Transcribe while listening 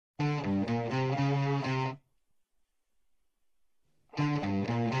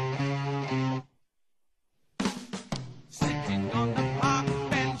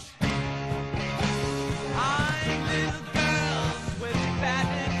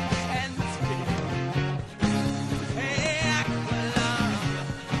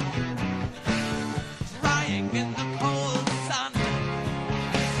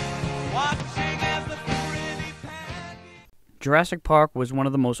Jurassic Park was one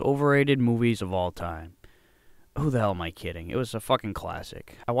of the most overrated movies of all time. Who the hell am I kidding? It was a fucking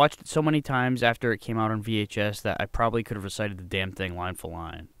classic. I watched it so many times after it came out on VHS that I probably could have recited the damn thing line for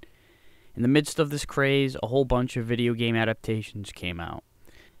line. In the midst of this craze, a whole bunch of video game adaptations came out.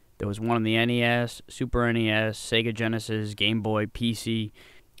 There was one on the NES, Super NES, Sega Genesis, Game Boy, PC,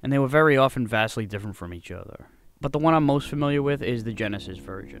 and they were very often vastly different from each other. But the one I'm most familiar with is the Genesis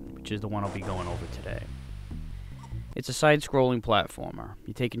version, which is the one I'll be going over today. It's a side-scrolling platformer.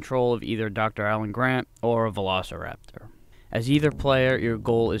 You take control of either Dr. Alan Grant or a Velociraptor. As either player, your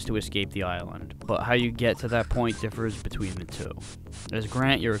goal is to escape the island, but how you get to that point differs between the two. As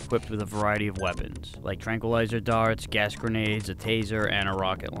Grant, you're equipped with a variety of weapons, like tranquilizer darts, gas grenades, a taser, and a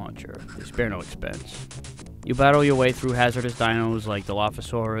rocket launcher. They spare no expense. You battle your way through hazardous dinos like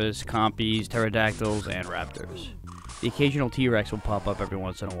Dilophosaurus, Compies, Pterodactyls, and Raptors. The occasional T-Rex will pop up every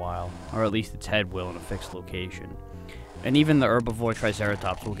once in a while, or at least its head will in a fixed location. And even the herbivore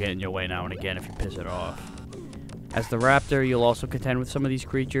Triceratops will get in your way now and again if you piss it off. As the Raptor, you'll also contend with some of these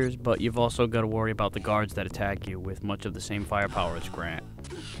creatures, but you've also got to worry about the guards that attack you with much of the same firepower as Grant.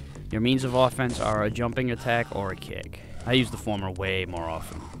 Your means of offense are a jumping attack or a kick. I use the former way more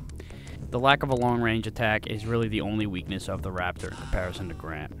often. The lack of a long-range attack is really the only weakness of the Raptor in comparison to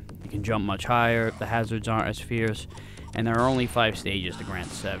Grant. You can jump much higher, the hazards aren't as fierce, and there are only 5 stages to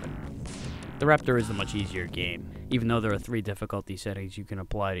Grant's 7. The Raptor is the much easier game, even though there are 3 difficulty settings you can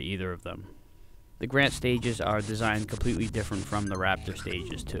apply to either of them. The Grant stages are designed completely different from the Raptor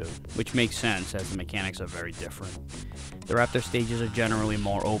stages too, which makes sense as the mechanics are very different. The Raptor stages are generally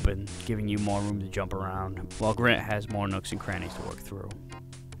more open, giving you more room to jump around, while Grant has more nooks and crannies to work through.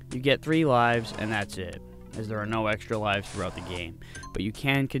 You get 3 lives and that's it, as there are no extra lives throughout the game, but you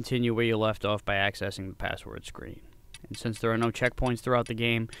can continue where you left off by accessing the password screen. And since there are no checkpoints throughout the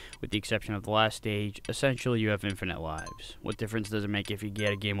game, with the exception of the last stage, essentially you have infinite lives. What difference does it make if you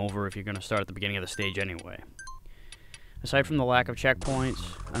get a game over if you're going to start at the beginning of the stage anyway? Aside from the lack of checkpoints,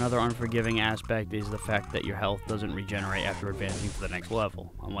 another unforgiving aspect is the fact that your health doesn't regenerate after advancing to the next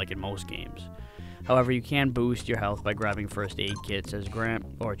level, unlike in most games. However, you can boost your health by grabbing first aid kits as Grant,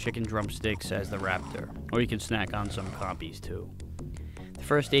 or chicken drumsticks as the Raptor, or you can snack on some Compies too. The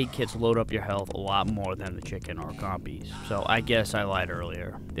first aid kits load up your health a lot more than the chicken or Compies, so I guess I lied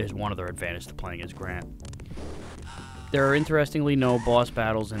earlier. There's one other advantage to playing as Grant. There are interestingly no boss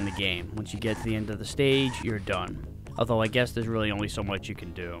battles in the game. Once you get to the end of the stage, you're done. Although I guess there's really only so much you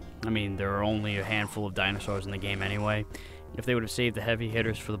can do. I mean, there are only a handful of dinosaurs in the game anyway. If they would have saved the heavy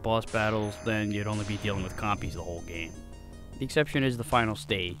hitters for the boss battles, then you'd only be dealing with Compies the whole game. The exception is the final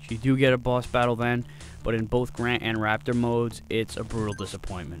stage. You do get a boss battle then, but in both Grant and Raptor modes, it's a brutal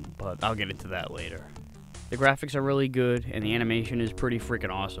disappointment, but I'll get into that later. The graphics are really good, and the animation is pretty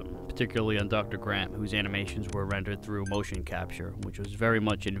freaking awesome, particularly on Dr. Grant, whose animations were rendered through motion capture, which was very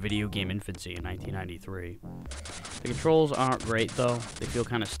much in video game infancy in 1993. The controls aren't great though, they feel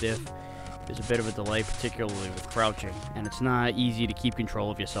kind of stiff. There's a bit of a delay, particularly with crouching, and it's not easy to keep control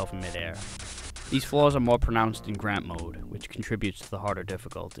of yourself in midair. These flaws are more pronounced in Grant mode, which contributes to the harder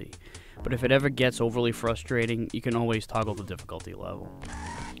difficulty. But if it ever gets overly frustrating, you can always toggle the difficulty level.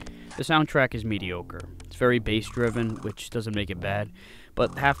 The soundtrack is mediocre. It's very bass-driven, which doesn't make it bad,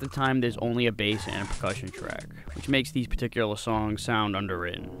 but half the time there's only a bass and a percussion track, which makes these particular songs sound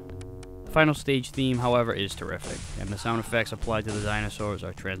underwritten. The final stage theme, however, is terrific, and the sound effects applied to the dinosaurs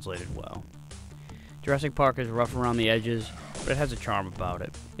are translated well. Jurassic Park is rough around the edges, but it has a charm about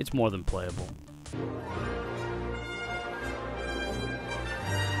it. It's more than playable.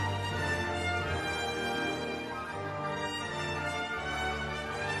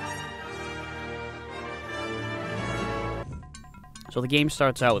 So the game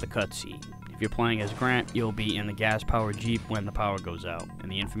starts out with a cutscene. If you're playing as Grant, you'll be in the gas-powered Jeep when the power goes out,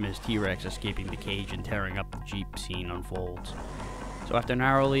 and the infamous T-Rex escaping the cage and tearing up the Jeep scene unfolds. So after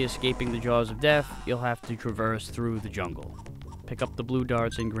narrowly escaping the jaws of death, you'll have to traverse through the jungle. Pick up the blue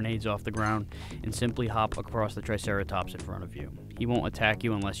darts and grenades off the ground, and simply hop across the Triceratops in front of you. He won't attack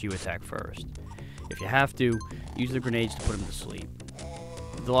you unless you attack first. If you have to, use the grenades to put him to sleep.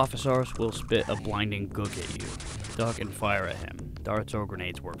 The Dilophosaurus will spit a blinding gook at you. Duck and fire at him. Darts or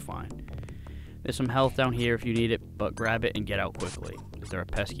grenades work fine. There's some health down here if you need it, but grab it and get out quickly, as there are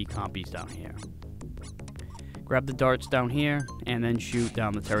pesky Compies down here. Grab the darts down here, and then shoot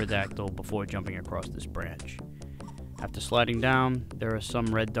down the pterodactyl before jumping across this branch. After sliding down, there are some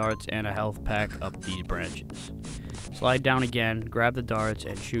red darts and a health pack up these branches. Slide down again, grab the darts,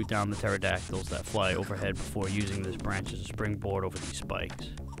 and shoot down the pterodactyls that fly overhead before using this branch as a springboard over these spikes.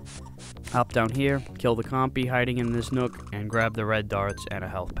 Hop down here, kill the Compy hiding in this nook, and grab the red darts and a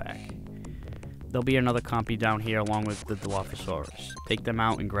health pack. there'll be another compy down here along with the Dilophosaurus. Take them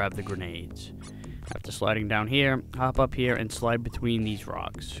out and grab the grenades. After sliding down here, hop up here and slide between these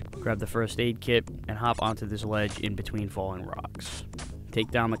rocks. Grab the first aid kit and hop onto this ledge in between falling rocks. Take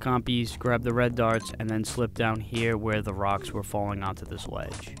down the compies, grab the red darts, and then slip down here where the rocks were falling onto this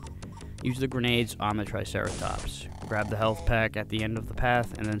ledge. Use the grenades on the Triceratops. Grab the health pack at the end of the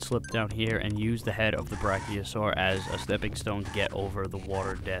path, and then slip down here and use the head of the Brachiosaur as a stepping stone to get over the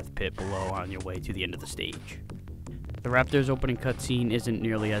water death pit below on your way to the end of the stage. The Raptor's opening cutscene isn't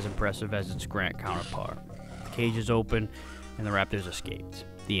nearly as impressive as its Grant counterpart. The cage is open, and the Raptors escaped.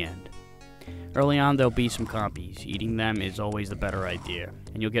 The end. Early on, there'll be some compies. Eating them is always the better idea,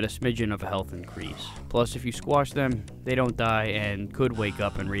 and you'll get a smidgen of a health increase. Plus, if you squash them, they don't die and could wake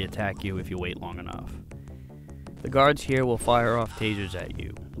up and re-attack you if you wait long enough. The guards here will fire off tasers at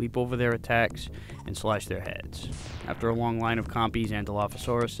you, leap over their attacks, and slash their heads. After a long line of compies and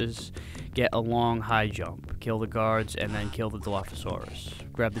Dilophosauruses, get a long high jump, kill the guards, and then kill the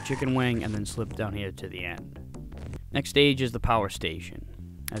Dilophosaurus. Grab the chicken wing, and then slip down here to the end. Next stage is the power station.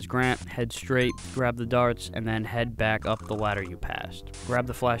 As Grant, head straight, grab the darts, and then head back up the ladder you passed. Grab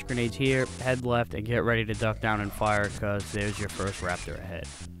the flash grenades here, head left, and get ready to duck down and fire, cause there's your first raptor ahead.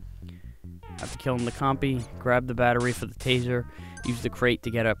 After killing the compy, grab the battery for the taser, use the crate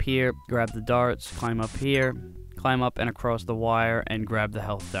to get up here, grab the darts, climb up here, climb up and across the wire, and grab the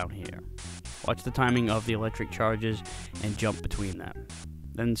health down here. Watch the timing of the electric charges and jump between them.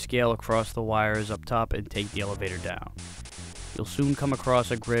 Then scale across the wires up top and take the elevator down. You'll soon come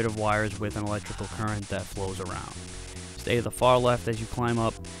across a grid of wires with an electrical current that flows around. Stay to the far left as you climb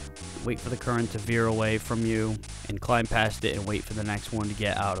up, wait for the current to veer away from you, and climb past it and wait for the next one to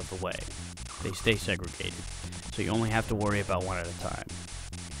get out of the way. They stay segregated, so you only have to worry about one at a time.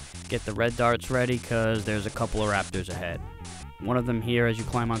 Get the red darts ready, cause there's a couple of raptors ahead. One of them here as you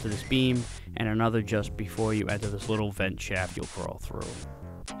climb onto this beam, and another just before you enter this little vent shaft you'll crawl through.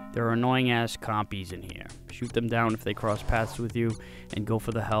 There are annoying ass compies in here. Shoot them down if they cross paths with you, and go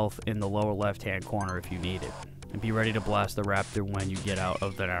for the health in the lower left hand corner if you need it. And be ready to blast the raptor when you get out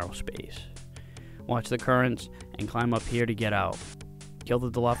of the narrow space. Watch the currents, and climb up here to get out. Kill the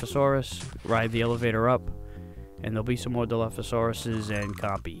Dilophosaurus, ride the elevator up, and there'll be some more Dilophosauruses and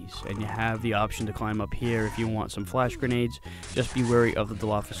compies. And you have the option to climb up here if you want some flash grenades, just be wary of the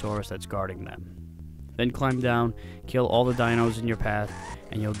Dilophosaurus that's guarding them. Then climb down, kill all the dinos in your path,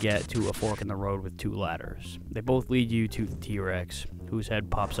 and you'll get to a fork in the road with two ladders. They both lead you to the T-Rex, whose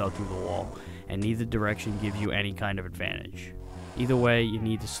head pops out through the wall, and neither direction gives you any kind of advantage. Either way, you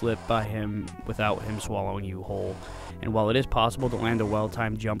need to slip by him without him swallowing you whole, and while it is possible to land a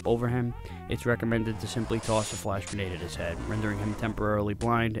well-timed jump over him, it's recommended to simply toss a flash grenade at his head, rendering him temporarily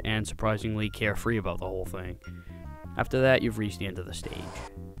blind and surprisingly carefree about the whole thing. After that, you've reached the end of the stage.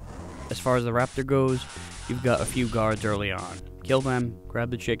 As far as the raptor goes, you've got a few guards early on. Kill them, grab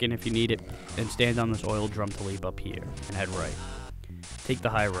the chicken if you need it, and stand on this oil drum to leap up here, and head right. Take the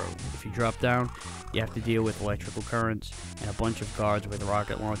high road. If you drop down, you have to deal with electrical currents and a bunch of guards with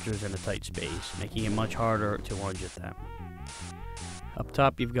rocket launchers in a tight space, making it much harder to lunge at them. Up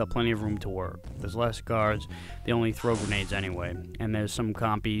top, you've got plenty of room to work. There's less guards, they only throw grenades anyway, and there's some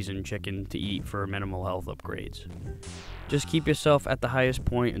compies and chicken to eat for minimal health upgrades. Just keep yourself at the highest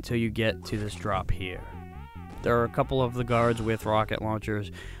point until you get to this drop here. There are a couple of the guards with rocket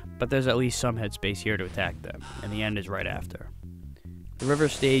launchers, but there's at least some headspace here to attack them, and the end is right after. The river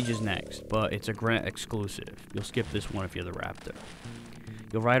stage is next, but it's a Grant exclusive. You'll skip this one if you're the raptor.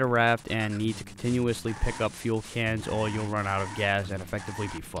 You'll ride a raft and need to continuously pick up fuel cans or you'll run out of gas and effectively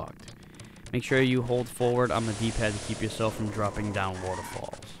be fucked. Make sure you hold forward on the D-pad to keep yourself from dropping down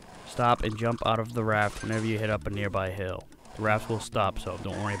waterfalls. Stop and jump out of the raft whenever you hit up a nearby hill. The raft will stop, so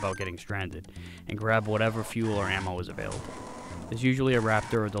don't worry about getting stranded, and grab whatever fuel or ammo is available. There's usually a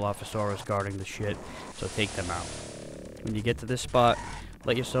raptor or Dilophosaurus guarding the shit, so take them out. When you get to this spot,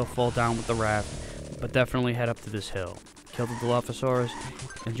 let yourself fall down with the raft, but definitely head up to this hill. Kill the Dilophosaurus,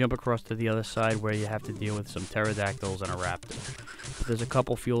 and jump across to the other side where you have to deal with some pterodactyls and a raptor. But there's a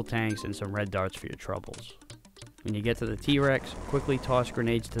couple fuel tanks and some red darts for your troubles. When you get to the T-Rex, quickly toss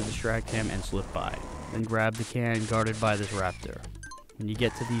grenades to distract him and slip by. Then grab the can guarded by this raptor. When you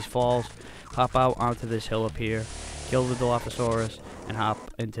get to these falls, hop out onto this hill up here, kill the Dilophosaurus, and hop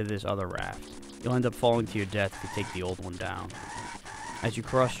into this other raft. You'll end up falling to your death if you take the old one down. As you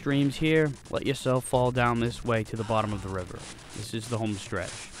cross streams here, let yourself fall down this way to the bottom of the river. This is the home stretch.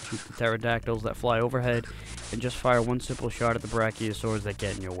 Shoot the pterodactyls that fly overhead, and just fire one simple shot at the brachiosaurs that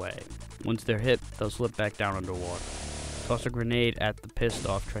get in your way. Once they're hit, they'll slip back down underwater. Toss a grenade at the pissed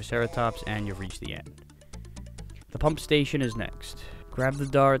off Triceratops and you've reached the end. The pump station is next. Grab the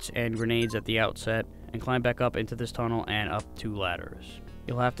darts and grenades at the outset, and climb back up into this tunnel and up 2 ladders.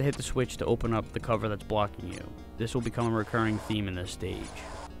 You'll have to hit the switch to open up the cover that's blocking you. This will become a recurring theme in this stage.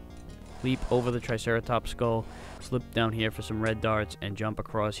 Leap over the Triceratops skull, slip down here for some red darts, and jump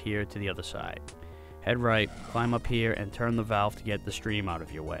across here to the other side. Head right, climb up here, and turn the valve to get the stream out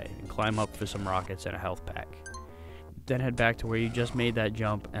of your way, and climb up for some rockets and a health pack. Then head back to where you just made that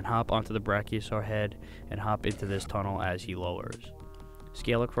jump, and hop onto the Brachiosaur head, and hop into this tunnel as he lowers.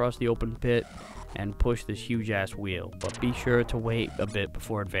 Scale across the open pit, and push this huge ass wheel, but be sure to wait a bit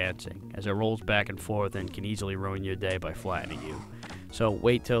before advancing, as it rolls back and forth and can easily ruin your day by flattening you. So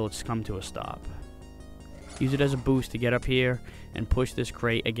wait till it's come to a stop. Use it as a boost to get up here, and push this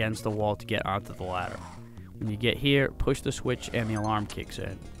crate against the wall to get onto the ladder. When you get here, push the switch and the alarm kicks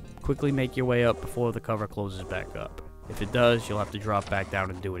in. Quickly make your way up before the cover closes back up. If it does, you'll have to drop back down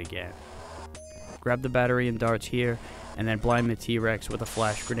and do it again. Grab the battery and darts here, and then blind the T-Rex with a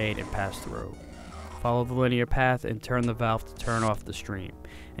flash grenade and pass through. Follow the linear path and turn the valve to turn off the stream,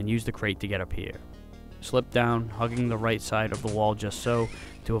 and use the crate to get up here. Slip down, hugging the right side of the wall just so,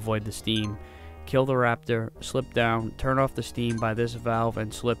 to avoid the steam. Kill the raptor, slip down, turn off the steam by this valve,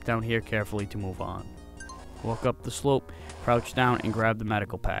 and slip down here carefully to move on. Walk up the slope, crouch down, and grab the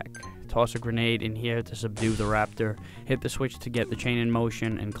medical pack. Toss a grenade in here to subdue the raptor, hit the switch to get the chain in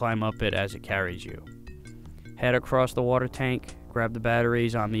motion, and climb up it as it carries you. Head across the water tank, grab the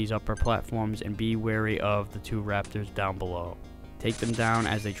batteries on these upper platforms, and be wary of the 2 raptors down below. Take them down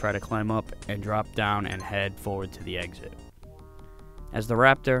as they try to climb up, and drop down and head forward to the exit. As the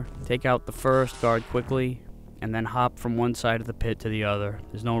raptor, take out the first guard quickly, and then hop from one side of the pit to the other.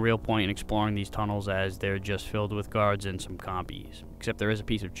 There's no real point in exploring these tunnels as they're just filled with guards and some combies. Except there is a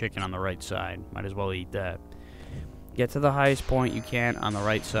piece of chicken on the right side, might as well eat that. Get to the highest point you can on the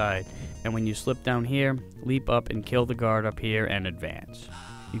right side, and when you slip down here, leap up and kill the guard up here and advance.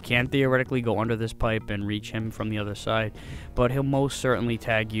 You can theoretically go under this pipe and reach him from the other side, but he'll most certainly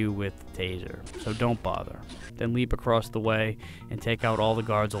tag you with the taser, so don't bother. Then leap across the way and take out all the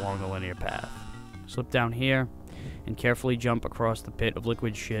guards along the linear path. Slip down here and carefully jump across the pit of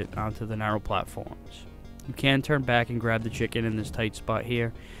liquid shit onto the narrow platforms. You can turn back and grab the chicken in this tight spot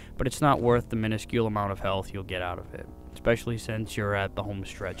here, but it's not worth the minuscule amount of health you'll get out of it, especially since you're at the home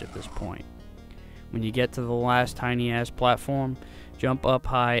stretch at this point. When you get to the last tiny ass platform, jump up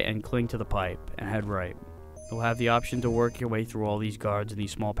high and cling to the pipe, and head right. You'll have the option to work your way through all these guards in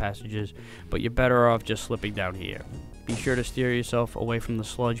these small passages, but you're better off just slipping down here. Be sure to steer yourself away from the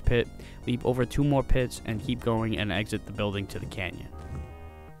sludge pit, leap over 2 more pits, and keep going and exit the building to the canyon.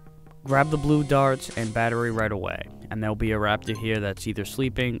 Grab the blue darts and battery right away, and there'll be a raptor here that's either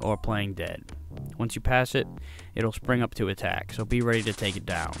sleeping or playing dead. Once you pass it, it'll spring up to attack, so be ready to take it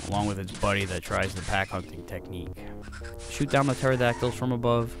down, along with its buddy that tries the pack hunting technique. Shoot down the pterodactyls from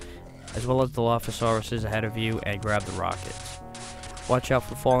above, as well as the Dilophosaurus ahead of you, and grab the rockets. Watch out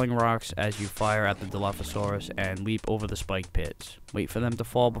for falling rocks as you fire at the Dilophosaurus and leap over the spiked pits. Wait for them to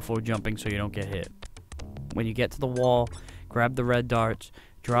fall before jumping so you don't get hit. When you get to the wall, grab the red darts,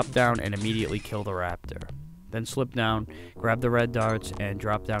 drop down, and immediately kill the raptor. Then slip down, grab the red darts, and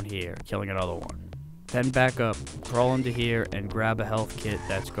drop down here, killing another one. Then back up, crawl into here, and grab a health kit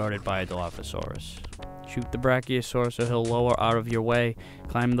that's guarded by a Dilophosaurus. Shoot the Brachiosaurus so he'll lower out of your way,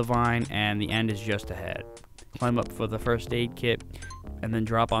 climb the vine, and the end is just ahead. Climb up for the first aid kit, and then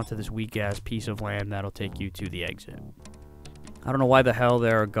drop onto this weak-ass piece of land that'll take you to the exit. I don't know why the hell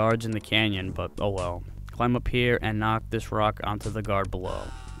there are guards in the canyon, but oh well. Climb up here and knock this rock onto the guard below.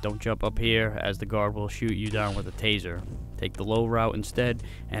 Don't jump up here, as the guard will shoot you down with a taser. Take the low route instead,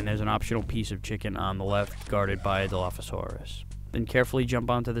 and there's an optional piece of chicken on the left guarded by a Dilophosaurus. Then carefully jump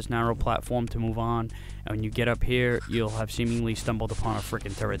onto this narrow platform to move on, and when you get up here, you'll have seemingly stumbled upon a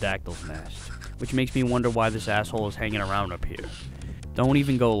frickin' pterodactyl's nest, which makes me wonder why this asshole is hanging around up here. Don't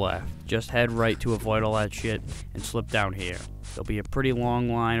even go left, just head right to avoid all that shit, and slip down here. There'll be a pretty long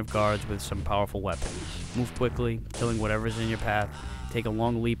line of guards with some powerful weapons. Move quickly, killing whatever's in your path, take a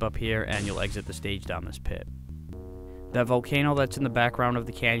long leap up here, and you'll exit the stage down this pit. That volcano that's in the background of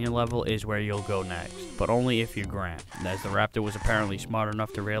the canyon level is where you'll go next, but only if you're Grant, as the raptor was apparently smart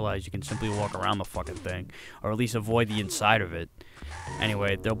enough to realize you can simply walk around the fucking thing, or at least avoid the inside of it.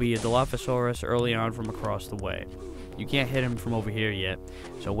 Anyway, there'll be a Dilophosaurus early on from across the way. You can't hit him from over here yet,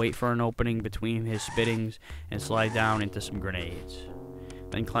 so wait for an opening between his spittings and slide down into some grenades.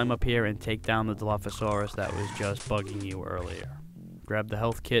 Then climb up here and take down the Dilophosaurus that was just bugging you earlier. Grab the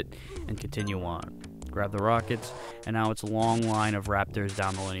health kit and continue on. Grab the rockets, and now it's a long line of raptors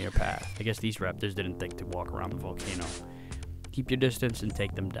down the linear path. I guess these raptors didn't think to walk around the volcano. Keep your distance and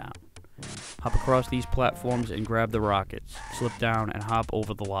take them down. Hop across these platforms and grab the rockets. Slip down and hop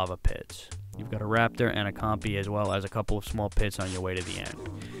over the lava pits. You've got a raptor and a compy as well as a couple of small pits on your way to the end.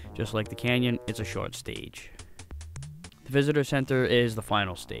 Just like the canyon, it's a short stage. The visitor center is the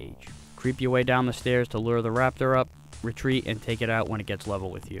final stage. Creep your way down the stairs to lure the raptor up, retreat and take it out when it gets level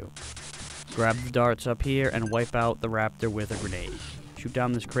with you. Grab the darts up here and wipe out the raptor with a grenade. Shoot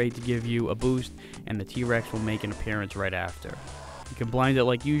down this crate to give you a boost and the T-Rex will make an appearance right after. You can blind it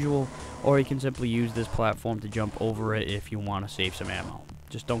like usual, or you can simply use this platform to jump over it if you want to save some ammo.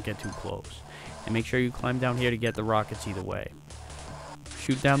 Just don't get too close. And make sure you climb down here to get the rockets either way.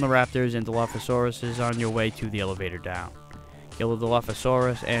 Shoot down the raptors and Dilophosauruses on your way to the elevator down. Kill the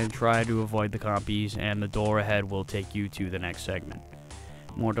Dilophosaurus and try to avoid the compies, and the door ahead will take you to the next segment.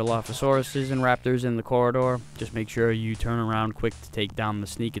 More Dilophosauruses and raptors in the corridor. Just make sure you turn around quick to take down the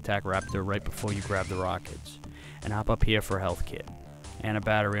sneak attack raptor right before you grab the rockets. And hop up here for a health kit. And a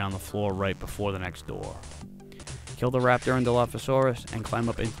battery on the floor right before the next door. Kill the raptor and Dilophosaurus and climb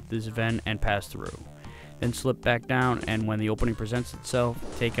up into this vent and pass through. Then slip back down, and when the opening presents itself,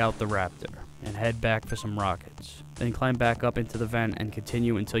 take out the raptor and head back for some rockets. Then climb back up into the vent and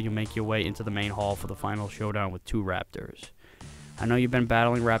continue until you make your way into the main hall for the final showdown with 2 raptors. I know you've been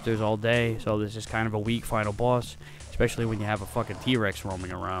battling raptors all day, so this is kind of a weak final boss, especially when you have a fucking T-Rex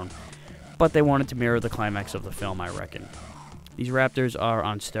roaming around. But they wanted to mirror the climax of the film, I reckon. These raptors are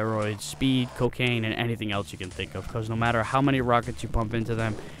on steroids, speed, cocaine, and anything else you can think of, because no matter how many rockets you pump into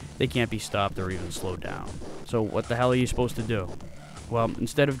them, they can't be stopped or even slowed down. So what the hell are you supposed to do? Well,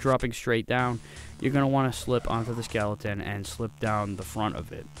 instead of dropping straight down, you're going to want to slip onto the skeleton and slip down the front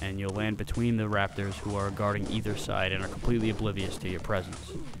of it, and you'll land between the raptors who are guarding either side and are completely oblivious to your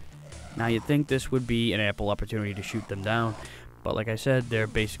presence. Now you'd think this would be an ample opportunity to shoot them down, but like I said, they're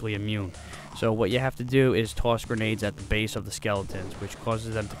basically immune. So what you have to do is toss grenades at the base of the skeletons, which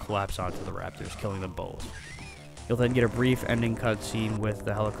causes them to collapse onto the raptors, killing them both. You'll then get a brief ending cutscene with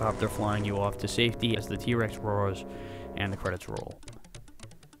the helicopter flying you off to safety as the T-Rex roars and the credits roll.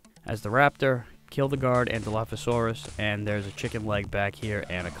 As the raptor, kill the guard and Dilophosaurus, and there's a chicken leg back here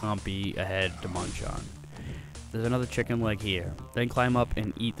and a compy ahead to munch on. There's another chicken leg here. Then climb up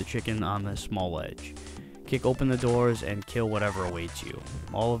and eat the chicken on this small ledge. Kick open the doors and kill whatever awaits you.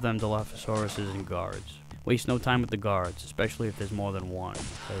 All of them Dilophosauruses and guards. Waste no time with the guards, especially if there's more than one,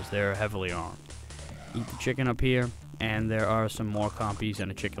 because they're heavily armed. Eat the chicken up here, and there are some more compies and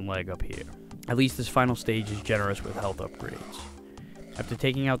a chicken leg up here. At least this final stage is generous with health upgrades. After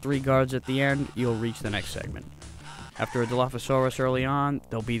taking out 3 guards at the end, you'll reach the next segment. After a Dilophosaurus early on,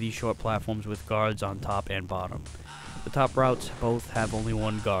 there'll be these short platforms with guards on top and bottom. The top routes both have only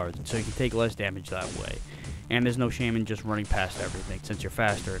 1 guard, so you can take less damage that way. And there's no shame in just running past everything. Since you're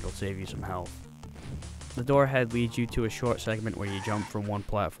faster, it'll save you some health. The door ahead leads you to a short segment where you jump from one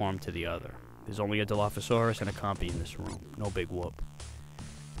platform to the other. There's only a Dilophosaurus and a compy in this room. No big whoop.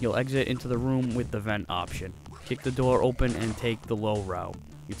 You'll exit into the room with the vent option. Kick the door open and take the low route.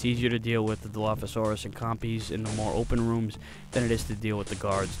 It's easier to deal with the Dilophosaurus and compies in the more open rooms than it is to deal with the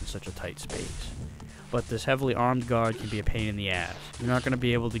guards in such a tight space. But this heavily armed guard can be a pain in the ass. You're not going to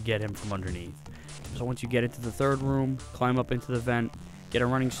be able to get him from underneath. So once you get into the third room, climb up into the vent, get a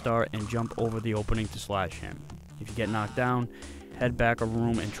running start, and jump over the opening to slash him. If you get knocked down, head back a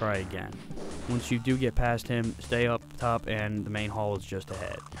room and try again. Once you do get past him, stay up top and the main hall is just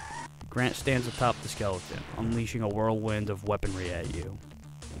ahead. Grant stands atop the skeleton, unleashing a whirlwind of weaponry at you.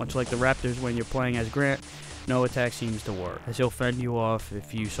 Much like the raptors when you're playing as Grant, no attack seems to work, as he'll fend you off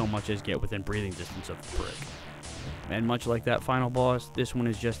if you so much as get within breathing distance of the prick. And much like that final boss, this one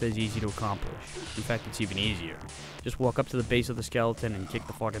is just as easy to accomplish. In fact, it's even easier. Just walk up to the base of the skeleton and kick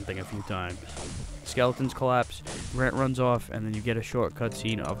the fucking thing a few times. Skeletons collapse, Grant runs off, and then you get a short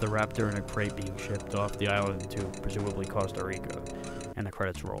cutscene of the raptor in a crate being shipped off the island to presumably Costa Rica, and the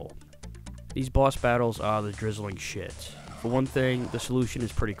credits roll. These boss battles are the drizzling shits. For one thing, the solution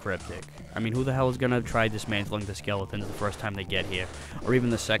is pretty cryptic. I mean, who the hell is gonna try dismantling the skeletons the first time they get here, or even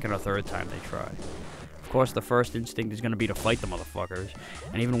the second or third time they try? Of course, the first instinct is gonna be to fight the motherfuckers,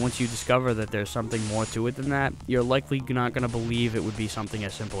 and even once you discover that there's something more to it than that, you're likely not gonna believe it would be something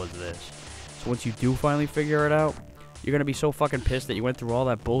as simple as this. So once you do finally figure it out, you're gonna be so fucking pissed that you went through all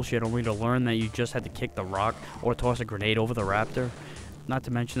that bullshit only to learn that you just had to kick the rock or toss a grenade over the raptor. Not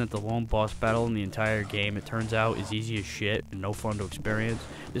to mention that the lone boss battle in the entire game, it turns out, is easy as shit and no fun to experience.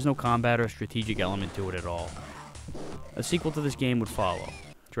 There's no combat or strategic element to it at all. A sequel to this game would follow,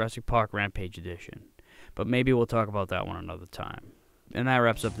 Jurassic Park Rampage Edition, but maybe we'll talk about that one another time. And that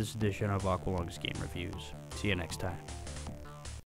wraps up this edition of Aqualung's Game Reviews. See you next time.